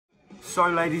So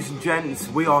ladies and gents,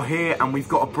 we are here and we've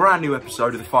got a brand new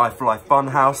episode of the Firefly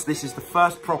Funhouse. This is the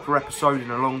first proper episode in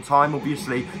a long time.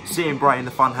 Obviously, seeing Bray in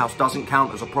the Funhouse doesn't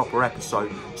count as a proper episode.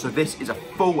 So this is a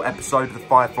full episode of the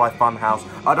Firefly Funhouse.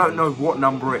 I don't know what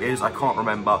number it is, I can't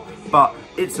remember. But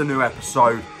it's a new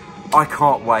episode. I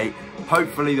can't wait.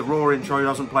 Hopefully the Raw intro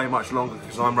doesn't play much longer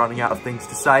because I'm running out of things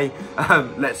to say.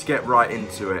 Let's get right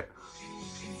into it.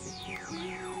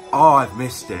 Oh, I've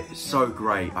missed it. It's so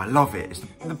great. I love it. It's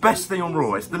the best thing on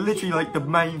Raw. It's literally like the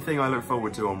main thing I look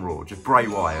forward to on Raw. Just Bray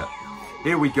Wyatt.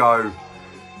 Here we go.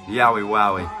 Yowie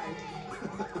wowie.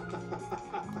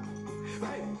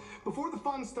 Hey, before the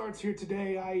fun starts here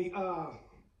today,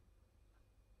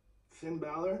 Finn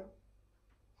Balor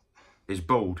is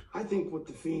bald. I think what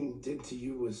the Fiend did to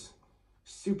you was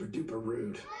super duper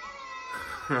rude.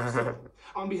 So,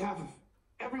 on behalf of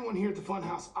everyone here at the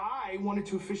Funhouse, I wanted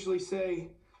to officially say,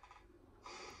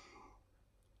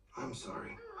 I'm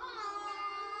sorry.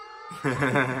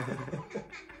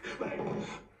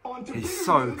 He's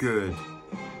so good.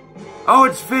 Oh,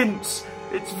 it's Vince.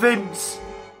 It's Vince.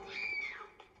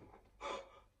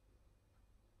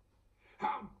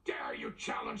 How dare you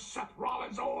challenge Seth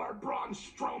Rollins or Braun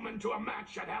Strowman to a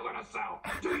match at Hell in a Cell?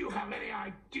 Do you have any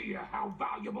idea how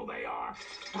valuable they are?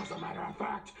 As a matter of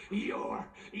fact, you're...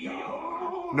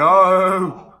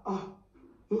 No.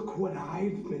 Look what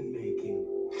I've been making.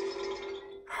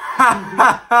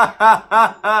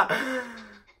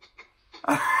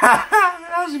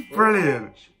 That's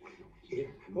brilliant. Yeah.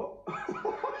 Oh.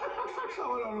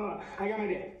 No. I got an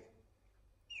idea.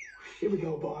 Here we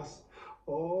go, boss.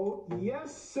 Oh,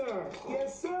 yes, sir.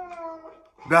 Yes, sir.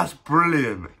 That's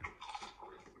brilliant.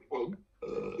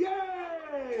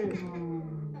 Yay!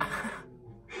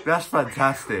 That's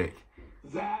fantastic.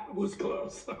 That was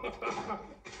close.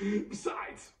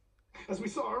 Besides, as we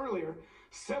saw earlier,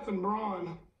 Seth and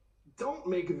Braun don't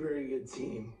make a very good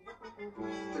team.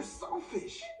 They're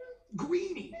selfish,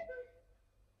 greedy.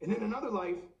 And in another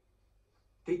life,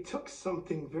 they took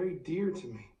something very dear to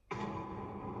me.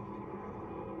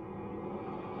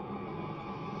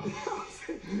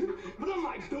 But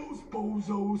unlike those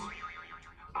bozos,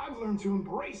 I've learned to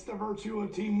embrace the virtue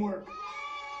of teamwork.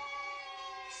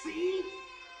 See?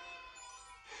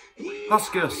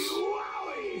 Huskus.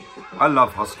 I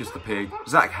love Huskus the pig.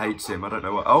 Zach hates him. I don't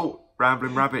know what. Oh,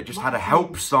 Rambling Rabbit just had a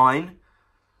help sign.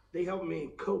 They help me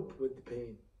cope with the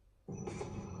pain.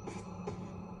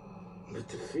 But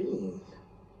the Fiend,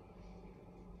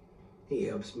 he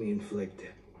helps me inflict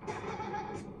it.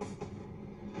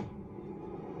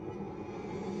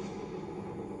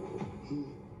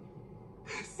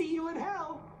 See you in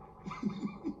hell.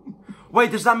 Wait,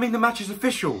 does that mean the match is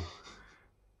official?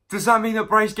 Does that mean that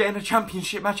Bray's getting a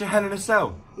championship match at Hell in a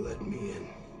Cell? Let me in.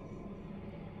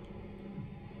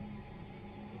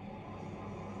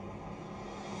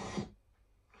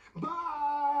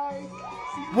 Bye.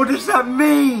 What does that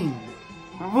mean?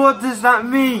 What does that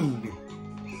mean?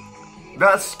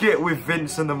 That skit with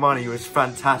Vince and the money was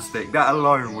fantastic. That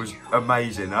alone was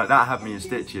amazing. That had me in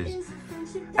stitches.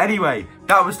 Anyway,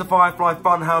 that was the Firefly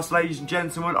Funhouse, ladies and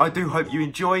gentlemen. I do hope you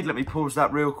enjoyed. Let me pause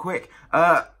that real quick.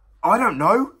 I don't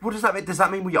know. What does that mean? Does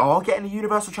that mean we are getting a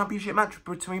Universal Championship match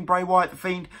between Bray Wyatt, The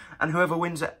Fiend, and whoever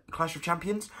wins at Clash of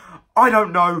Champions? I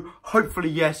don't know. Hopefully,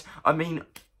 yes. I mean,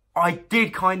 I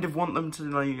did kind of want them to,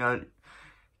 you know,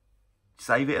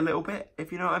 save it a little bit,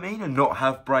 if you know what I mean, and not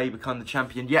have Bray become the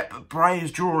champion yet. But Bray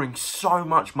is drawing so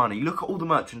much money. Look at all the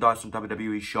merchandise from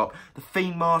WWE's shop, the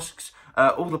Fiend masks,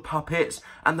 all the puppets,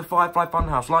 and the Firefly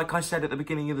Funhouse. Like I said at the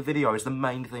beginning of the video, is the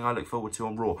main thing I look forward to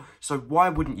on Raw. So why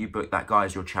wouldn't you book that guy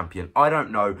as your champion? I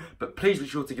don't know, but please be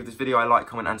sure to give this video a like,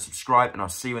 comment, and subscribe, and I'll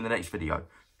see you in the next video.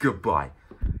 Goodbye.